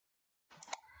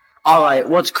All right,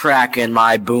 what's cracking,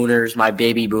 my booners, my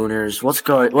baby booners? What's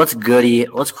good? What's goody?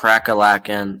 What's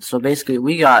crack-a-lackin'? So basically,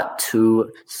 we got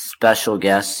two special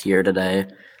guests here today.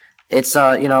 It's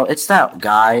it's that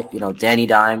guy, Danny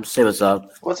Dimes. Say what's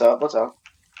up. What's up? What's up?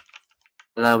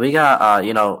 And then we got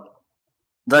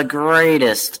the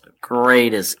greatest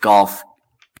golf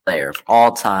player of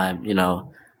all time.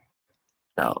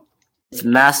 It's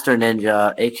Master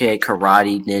Ninja, aka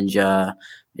Karate Ninja.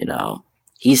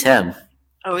 He's him.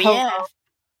 Oh yeah.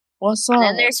 What's And up?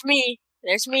 then there's me.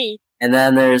 There's me. And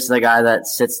then there's the guy that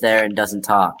sits there and doesn't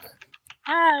talk.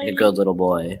 Hi. Like a good little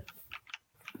boy.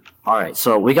 Alright,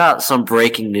 so we got some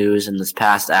breaking news in this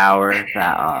past hour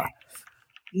that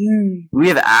we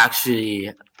have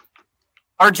actually,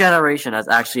 our generation has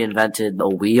actually invented the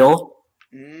wheel.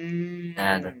 And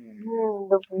I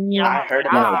heard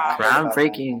about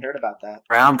groundbreaking, I heard about that.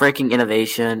 groundbreaking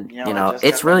innovation.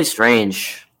 It's really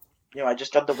strange. I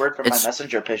just got the word from my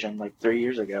messenger pigeon like 3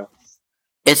 years ago.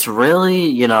 It's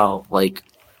really,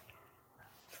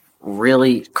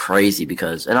 really crazy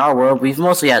because in our world we've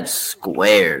mostly had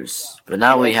squares, but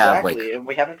now we have and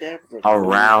we haven't been a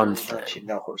round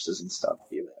horses and stuff.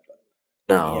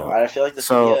 No, I feel like this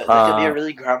could be a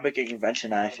really groundbreaking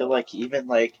invention. And I feel like even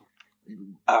like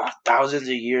thousands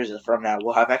of years from now,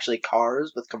 we'll have actually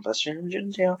cars with combustion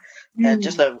engines. And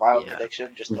just a wild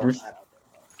prediction, just throwing that out.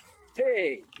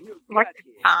 Hey,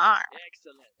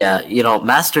 yeah,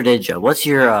 Master Ninja, what's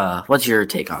your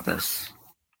take on this?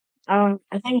 I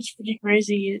think it's pretty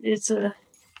crazy. It's a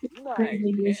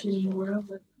crazy mission in the world.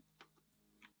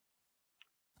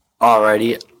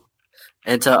 Alrighty,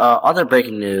 and to other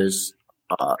breaking news,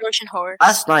 Ocean horse.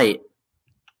 last night,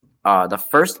 the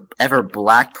first ever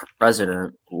black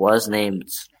president was named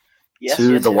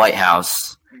to the White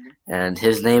House, and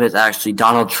his name is actually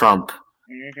Donald Trump.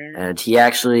 And he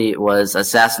actually was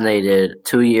assassinated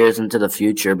 2 years into the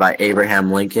future by Abraham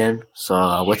Lincoln.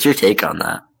 So, what's your take on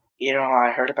that?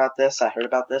 I heard about this like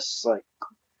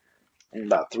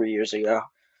about 3 years ago.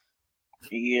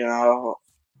 It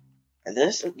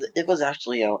was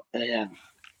actually I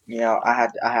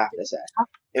have to say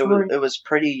it was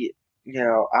pretty.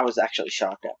 I was actually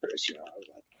shocked at first. I was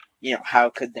like, how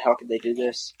could they do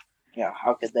this?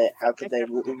 How could they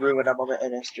ruin a moment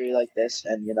in history like this?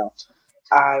 And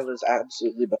I was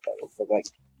absolutely befuddled. But I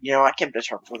came to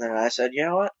terms with it, and I said, you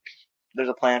know what? There's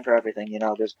a plan for everything.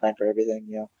 There's a plan for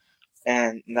everything.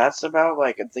 And that's about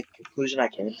the conclusion I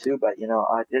came to. But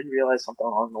I did realize something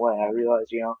along the way. I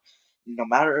realized, no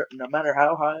matter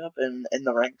how high up in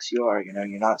the ranks you are, you're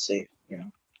not safe.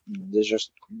 There's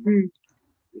just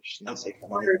not safe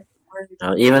from anything.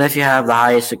 Even if you have the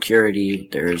highest security,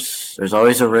 there's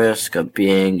always a risk of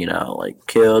being,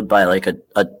 killed by a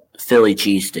Philly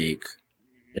cheesesteak.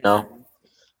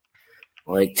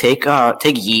 Take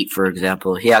Yeet for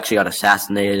example. He actually got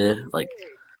assassinated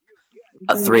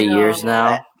 3 years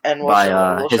now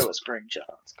by his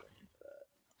screenshots.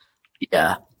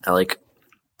 Yeah,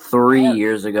 3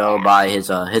 years ago by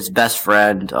his best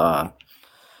friend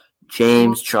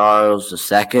James Charles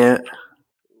II.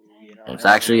 It's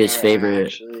actually his favorite. I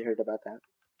actually heard about that.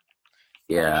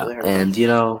 Yeah, and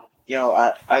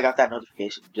I got that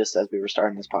notification just as we were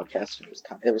starting this podcast. It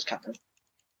was coming.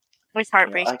 It's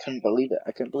heartbreaking. I couldn't believe it.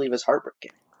 I couldn't believe it's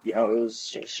heartbreaking. It was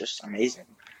just amazing.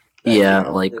 Yeah,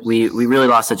 we really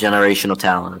lost a generational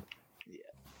talent.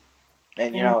 Yeah,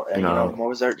 and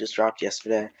Mozart just dropped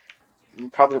yesterday.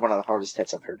 Probably one of the hardest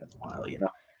hits I've heard in a while.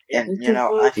 And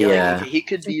I feel like he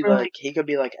could be an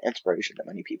inspiration to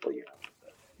many people.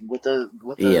 With the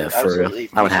for real.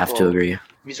 I would have to agree.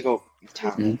 Musical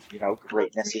talent,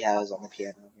 greatness he has on the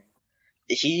piano.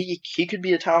 He could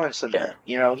be a talent someday.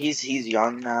 He's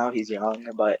young now. He's young,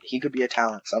 but he could be a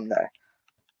talent someday.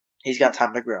 He's got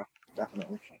time to grow,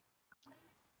 definitely.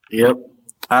 Yep,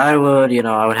 I would.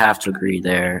 I would have to agree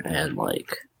there, and I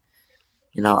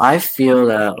feel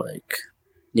that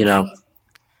we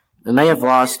may have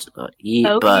lost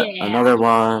Yeet, but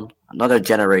another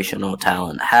generational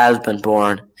talent has been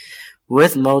born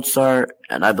with Mozart,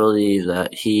 and I believe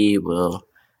that he will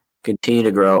continue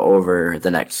to grow over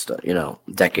the next,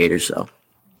 decade or so.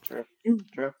 True.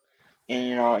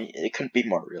 And, it couldn't be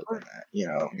more real than that,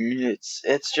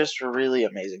 It's just really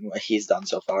amazing what he's done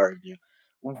so far, and,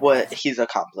 what he's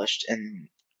accomplished in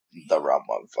the realm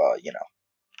of,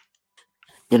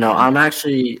 I'm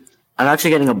actually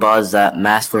getting a buzz that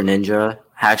Master Ninja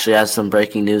actually has some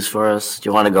breaking news for us. Do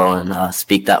you want to go and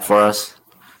speak that for us?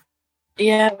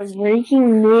 Yeah,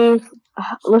 breaking news.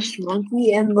 Lush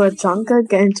Monkey and Lachanka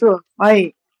get into a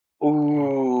fight.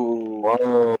 Ooh.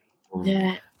 Whoa.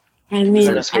 Yeah. I Is mean,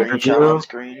 it a screenshot on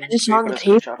screen? I just saw on the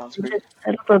paper. Just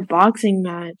set up a boxing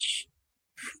match.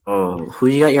 Oh, who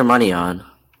you got your money on?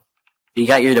 You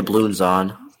got your doubloons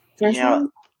on.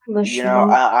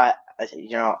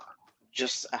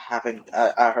 Just having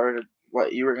I heard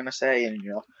what you were gonna say, and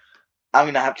I'm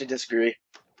gonna have to disagree.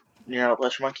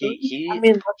 Lush Monkey,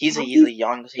 he's a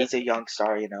young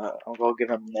star. I'll give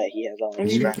him that. He has a lot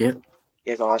of strength. Yep.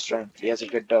 He has a lot of strength. He has a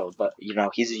good build, but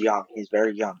he's young. He's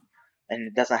very young, and he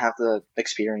doesn't have the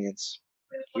experience.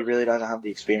 He really doesn't have the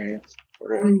experience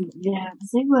for it. Yeah, I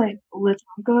think with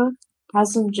Tonka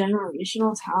has some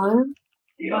generational talent,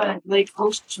 but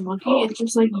Lush Monkey is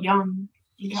just young.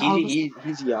 He's young.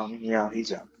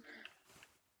 He's young.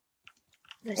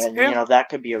 That's And true. that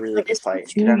could be a really good fight.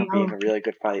 It could end up being a really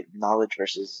good fight. Knowledge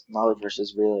versus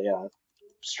really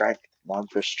strength. Knowledge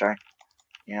versus strength.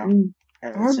 And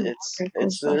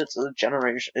it's a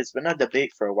generation. It's been a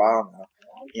debate for a while now.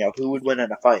 Who would win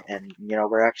in a fight, and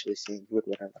we're actually seeing who would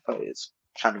win in a fight. It's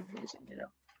kind of amazing.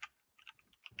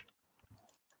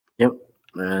 Yep.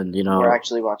 And we're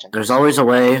actually watching. There's always a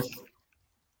way.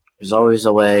 There's always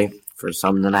a way for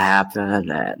something to happen,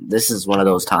 and this is one of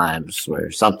those times where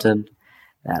something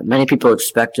that many people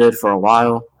expected for a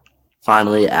while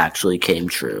finally actually came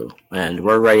true, and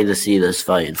we're ready to see this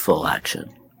fight in full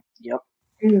action. Yep.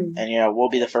 And we'll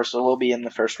be the first. We'll be in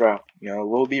the first row.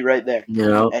 We'll be right there.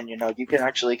 And you can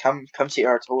actually come see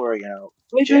our tour.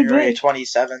 January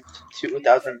 27th,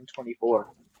 2024.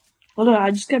 Hold on, I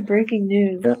just got breaking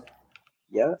news.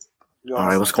 Yeah. All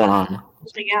right, what's going on?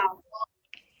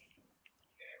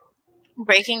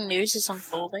 Breaking news is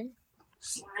unfolding.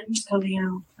 Slime's coming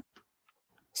out.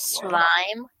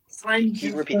 Slime? Can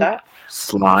you repeat that?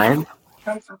 Slime?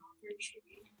 Can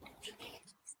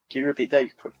you repeat that?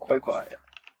 You're quite quiet.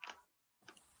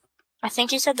 I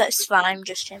think you said that slime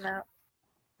just came out.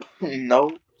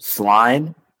 No.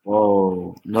 Slime?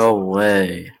 Whoa, no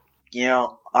way.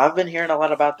 I've been hearing a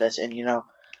lot about this, and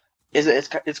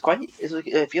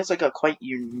it feels like a quite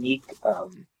unique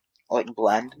blend,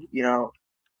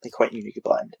 quite unique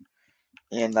blend.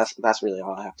 And that's really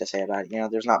all I have to say about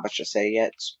it. There's not much to say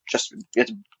yet.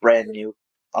 It's brand new,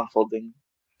 unfolding,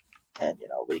 and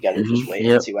we gotta just wait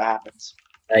and see what happens.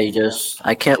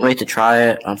 I can't wait to try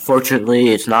it. Unfortunately,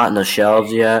 it's not in the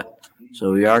shelves yet,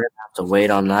 so we are gonna have to wait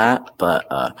on that. But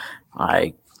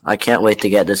I can't wait to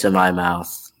get this in my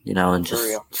mouth, and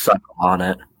just suck on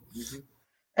it. Mm-hmm.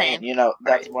 And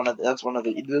that's one of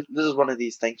the. This is one of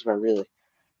these things where really,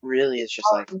 it's just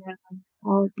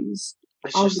all of these.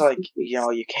 It's just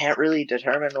you can't really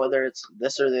determine whether it's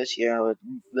this or this,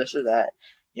 this or that.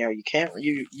 You can't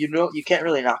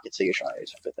really knock it till you try it,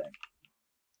 type of thing.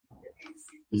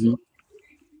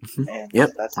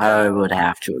 Yep, I would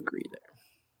have to agree there.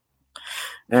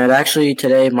 And actually,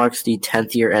 today marks the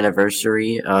 10th year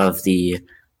anniversary of the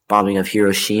bombing of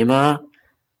Hiroshima.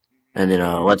 And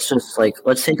let's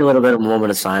take a little bit of a moment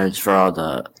of silence for all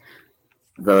the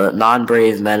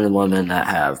non-brave men and women that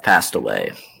have passed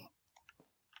away.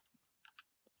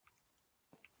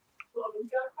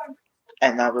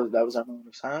 And that was a moment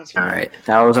of silence. All right,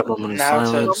 that was a moment of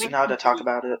silence. Now to talk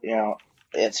about it,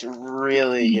 it's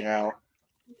really, I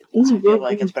feel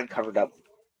like it's been covered up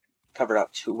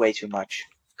way too much.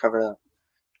 Covered up.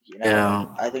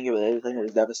 I think it was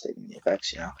devastating, the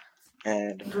effects,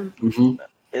 and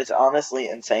it's honestly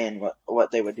insane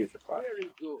what they would do for fun.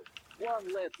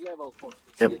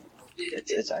 Yep.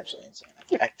 It's actually insane.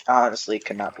 I honestly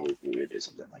cannot believe we would do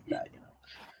something like that.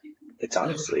 It's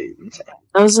honestly insane.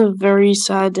 That was a very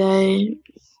sad day.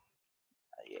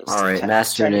 All right,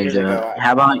 Master Ninja.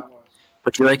 How about?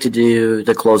 Would you like to do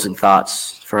the closing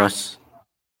thoughts for us?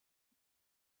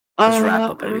 Let's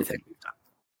wrap up everything.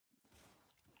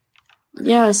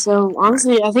 Yeah, so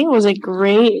honestly, I think it was a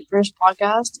great first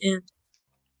podcast, and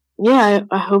yeah,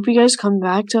 I hope you guys come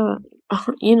back to,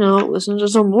 listen to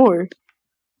some more.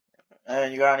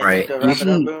 And you got anything to wrap it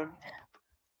up, Boone?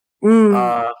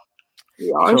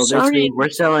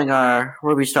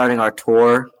 We'll be starting our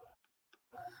tour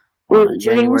on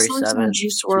January 7th,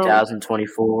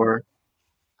 2024.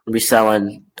 We'll be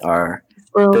selling our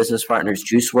business partners,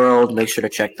 Juice World. Make sure to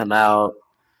check them out.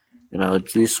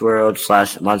 Juice World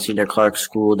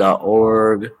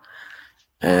 /MonsignorClarkSchool.org.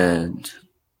 And,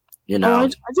 I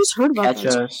just heard about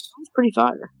this. It's pretty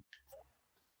fire.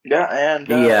 Yeah, and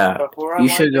you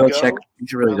should go check. You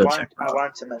should really go check. I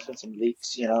wanted to mention some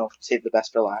leaks. Save the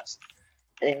best for last.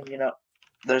 And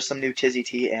there's some new Tizzy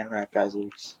T and Rap Guys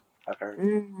leaks. I've heard.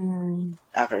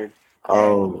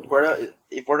 Oh,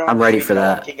 if we're not I'm ready for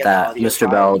that. That Mr.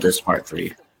 Bell is part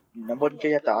 3. No one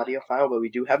can get the audio file, but we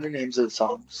do have the names of the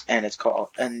songs, and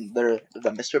they're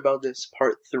the Mr. Bell Disc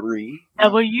Part 3.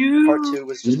 Part 2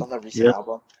 was just on the recent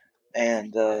album,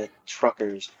 and the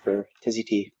Truckers for Tizzy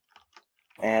T.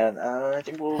 And I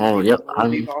think we'll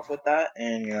leave off with that,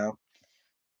 and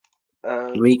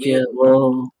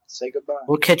we'll say goodbye.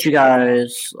 We'll catch you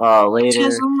guys later.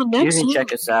 You can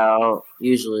check us out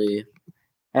usually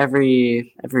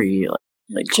every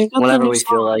whenever we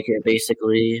feel like it,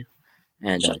 basically.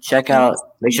 And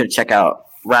make sure to check out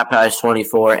Rap Guys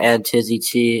 24 and Tizzy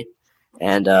T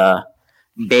and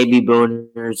Baby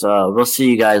Booners. We'll see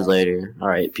you guys later. All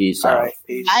right, peace out.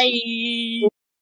 Peace. Bye.